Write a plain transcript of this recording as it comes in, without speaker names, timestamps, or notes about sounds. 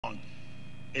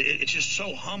It's just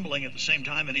so humbling at the same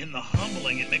time, and in the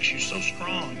humbling, it makes you so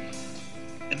strong.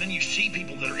 And then you see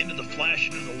people that are into the flesh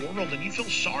and into the world, and you feel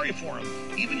sorry for them,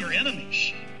 even your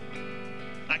enemies.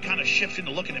 I kind of shift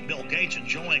into looking at Bill Gates,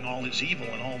 enjoying all his evil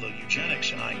and all the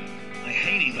eugenics, and I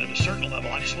hate him, but at a certain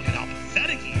level, I just look at how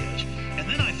pathetic he is. And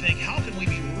then I think, how can we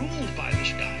be ruled by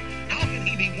this guy? How can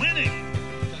he be winning?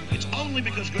 It's only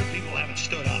because good people haven't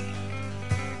stood up.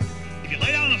 If you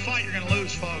lay down in a fight, you're going to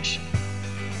lose, folks.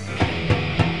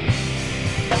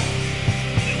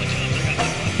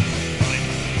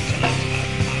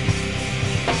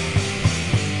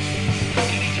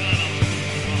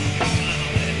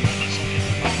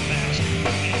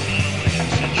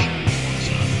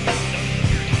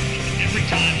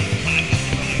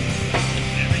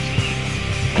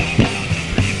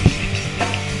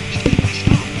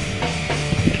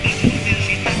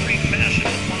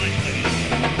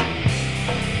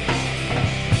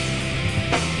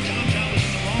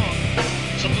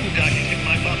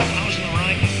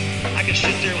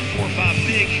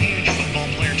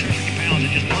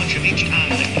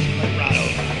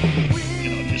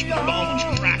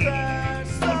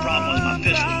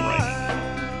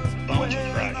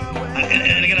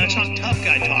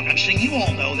 You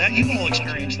all know that. You all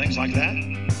experience things like that.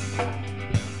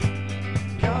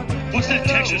 What's that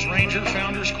Texas Ranger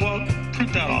founder's quote?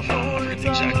 Print that off. I forget the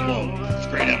exact quote. It's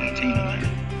great having a team in there.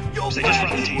 They just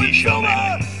run the TV show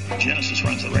mainly. Genesis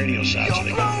runs the radio side, so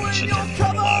they can sit there and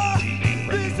run live on TV and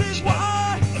radio and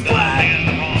stuff. A man in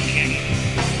the wrong can't keep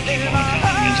on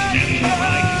coming against a man in the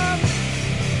right.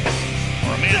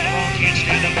 Or a man in the wrong can't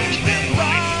stand up against a man in the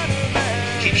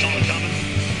right. Keeps on coming.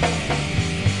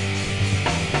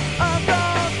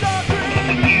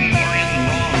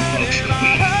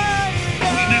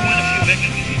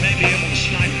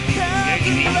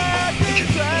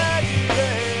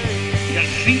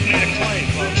 Feet made of clay,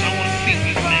 folks. I want feet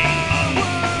made of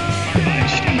carbide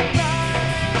steel.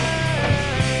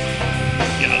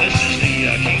 Yeah, this is the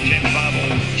King James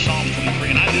Bible, Psalm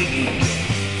 23, and I do believe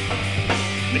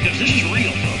it. Because this is real,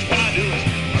 folks. What I do is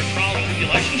our trials and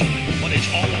tribulations, but it's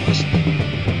all a listen.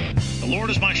 The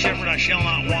Lord is my shepherd, I shall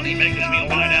not want. He maketh me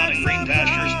to lie down in green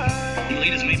pastures. He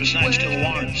leadeth me beside still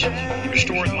waters. He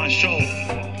restoreth my soul.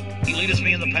 He leadeth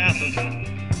me in the path of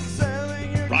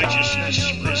righteousness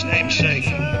for his name's sake.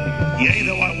 Yea,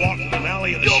 though I walk in the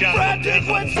valley of the shadow of death,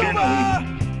 I will fear no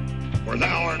evil, for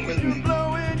thou art with me.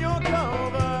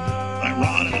 Thy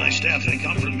rod and thy staff, they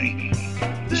comfort me.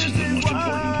 This is the most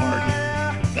important part.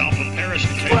 Thou preparest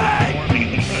the table before me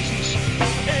in the presence of my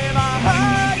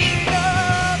enemies.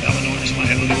 Thou anointest my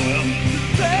head with oil,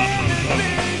 thy cup runneth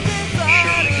over.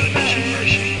 Surely goodness and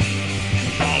mercy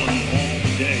shall follow me all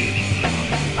the days of my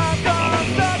life. I will dwell in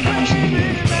the house of the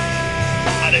Lord.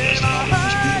 I think that's the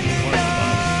most beautiful part of the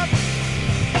Bible.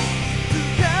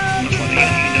 And that's why the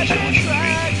enemy doesn't want you to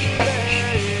read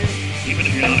things. Even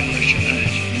if you're not a Christian, that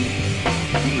is.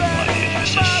 You like it. It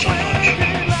says so much in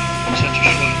such a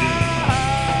short period.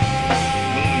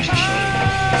 Moves the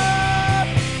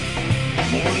soul.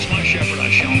 The Lord is my shepherd,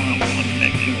 I shall not want. To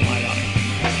make me lie down in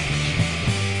green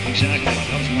pastures. Exactly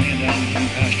like I was laying down in green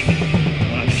pastures.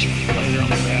 When I just lay there on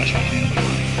the grass with me in the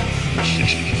morning.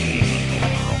 6 feet of me,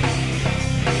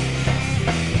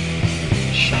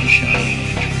 sunshine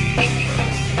and trees and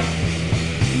birds.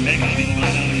 He maketh me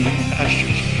lie down in green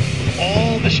pastures. With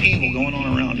all this evil going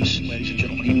on around us, ladies and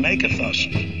gentlemen, he maketh us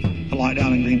to lie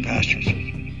down in green pastures.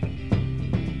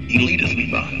 He leadeth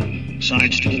me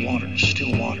beside still waters.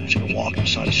 Still waters. He'll walk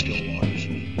beside still waters.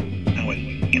 Now it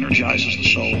energizes the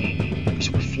soul because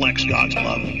it reflects God's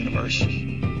love in the universe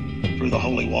through the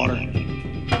holy water.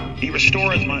 He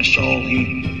restoreth my soul.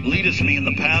 He leadeth me in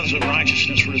the paths of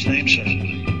righteousness for his name's sake.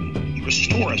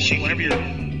 Restore us. See, whenever you're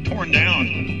torn down,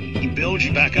 he builds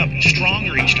you back up.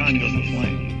 Stronger each time you go through the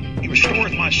flame. He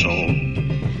restoreth my soul.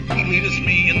 He leadeth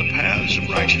me in the paths of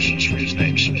righteousness for his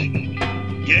name's sake.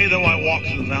 Yea, though I walk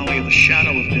through the valley of the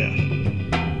shadow of death.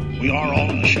 We are all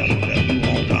in the shadow of death. We will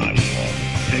all die. We will all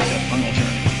take that final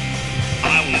journey.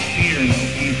 I will fear no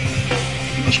evil.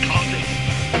 You must conquer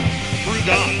through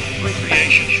God, through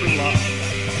creation, through love.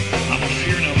 I will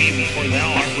fear no evil, for thou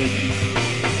art with me.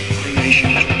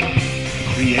 Creation is with me.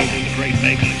 Creator, the great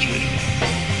maker is with you.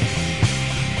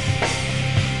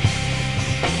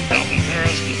 Thou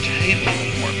preparest the table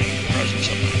before me in the presence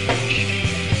of my enemies.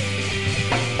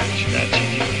 So that's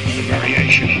another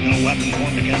variation of no weapon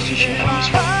formed against us shall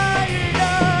prosper.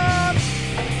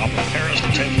 Thou preparest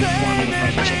the table before me in the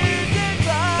presence of my enemies.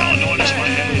 Thou anointest my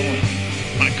head with oil.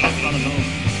 My cup runneth over.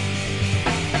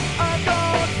 So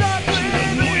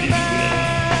you're anointed with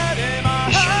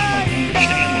discernment,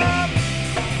 understanding,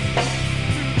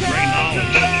 great knowledge of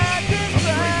the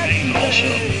great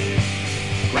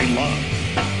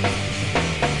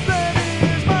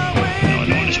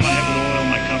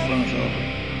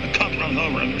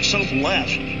so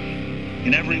blessed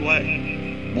in every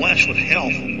way. Blessed with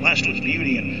health, and blessed with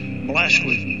beauty, and blessed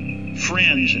with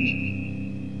friends,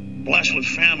 and blessed with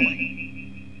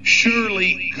family.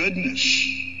 Surely goodness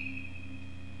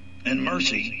and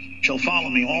mercy shall follow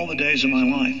me all the days of my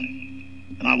life,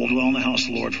 and I will dwell in the house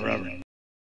of the Lord forever.